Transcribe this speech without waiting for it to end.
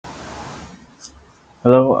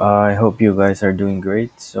Hello, I hope you guys are doing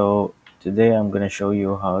great. So, today I'm going to show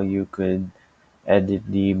you how you could edit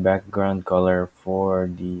the background color for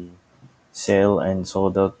the sale and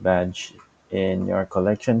sold out badge in your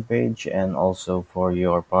collection page and also for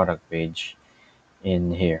your product page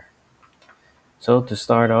in here. So, to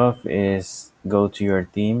start off is go to your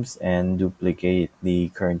themes and duplicate the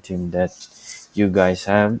current theme that you guys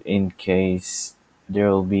have in case there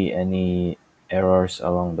will be any errors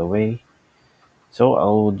along the way. So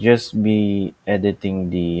I'll just be editing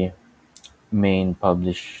the main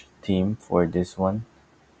publish theme for this one.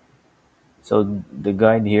 So the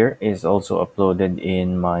guide here is also uploaded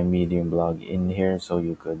in my Medium blog in here, so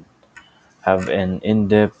you could have an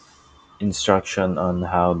in-depth instruction on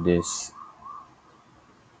how this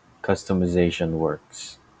customization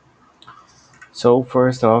works. So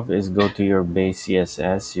first off is go to your base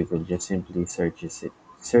CSS. You could just simply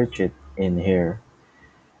search it in here,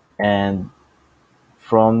 and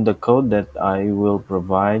from the code that I will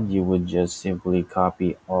provide, you would just simply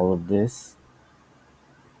copy all of this.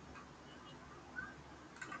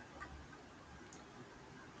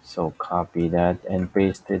 So copy that and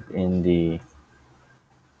paste it in the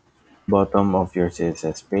bottom of your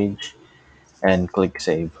CSS page and click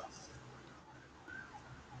save.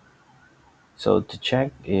 So to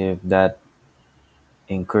check if that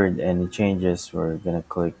incurred any changes, we're gonna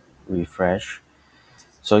click refresh.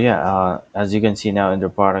 So yeah, as you can see now in the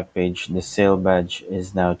product page, the sale badge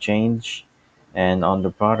is now changed, and on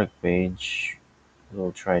the product page,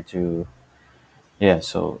 we'll try to, yeah,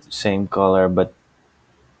 so same color, but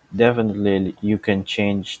definitely you can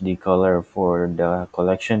change the color for the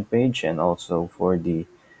collection page and also for the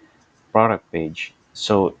product page.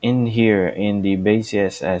 So in here in the base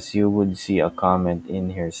CSS, you would see a comment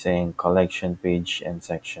in here saying collection page and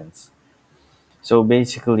sections. So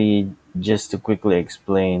basically, just to quickly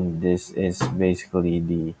explain, this is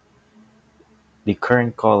basically the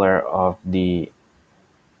current color of the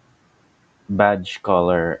badge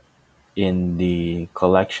color in the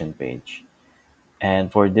collection page.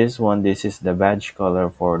 And for this one, this is the badge color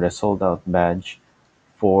for the sold out badge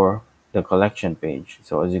for the collection page.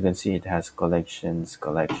 So as you can see, it has collections.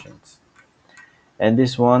 And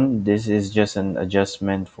this one, this is just an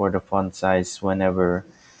adjustment for the font size whenever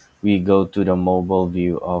we go to the mobile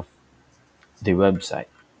view of the website.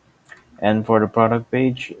 And for the product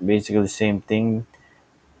page, basically the same thing.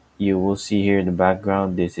 You will see here the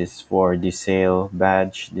background. This is for the sale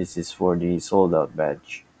badge. This is for the sold out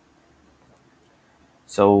badge.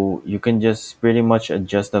 So you can just pretty much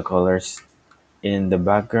adjust the colors in the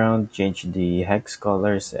background, change the hex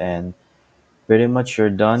colors, and pretty much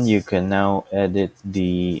you're done. You can now edit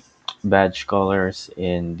the badge colors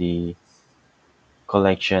in the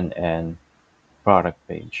collection and product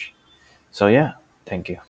page. So yeah, thank you.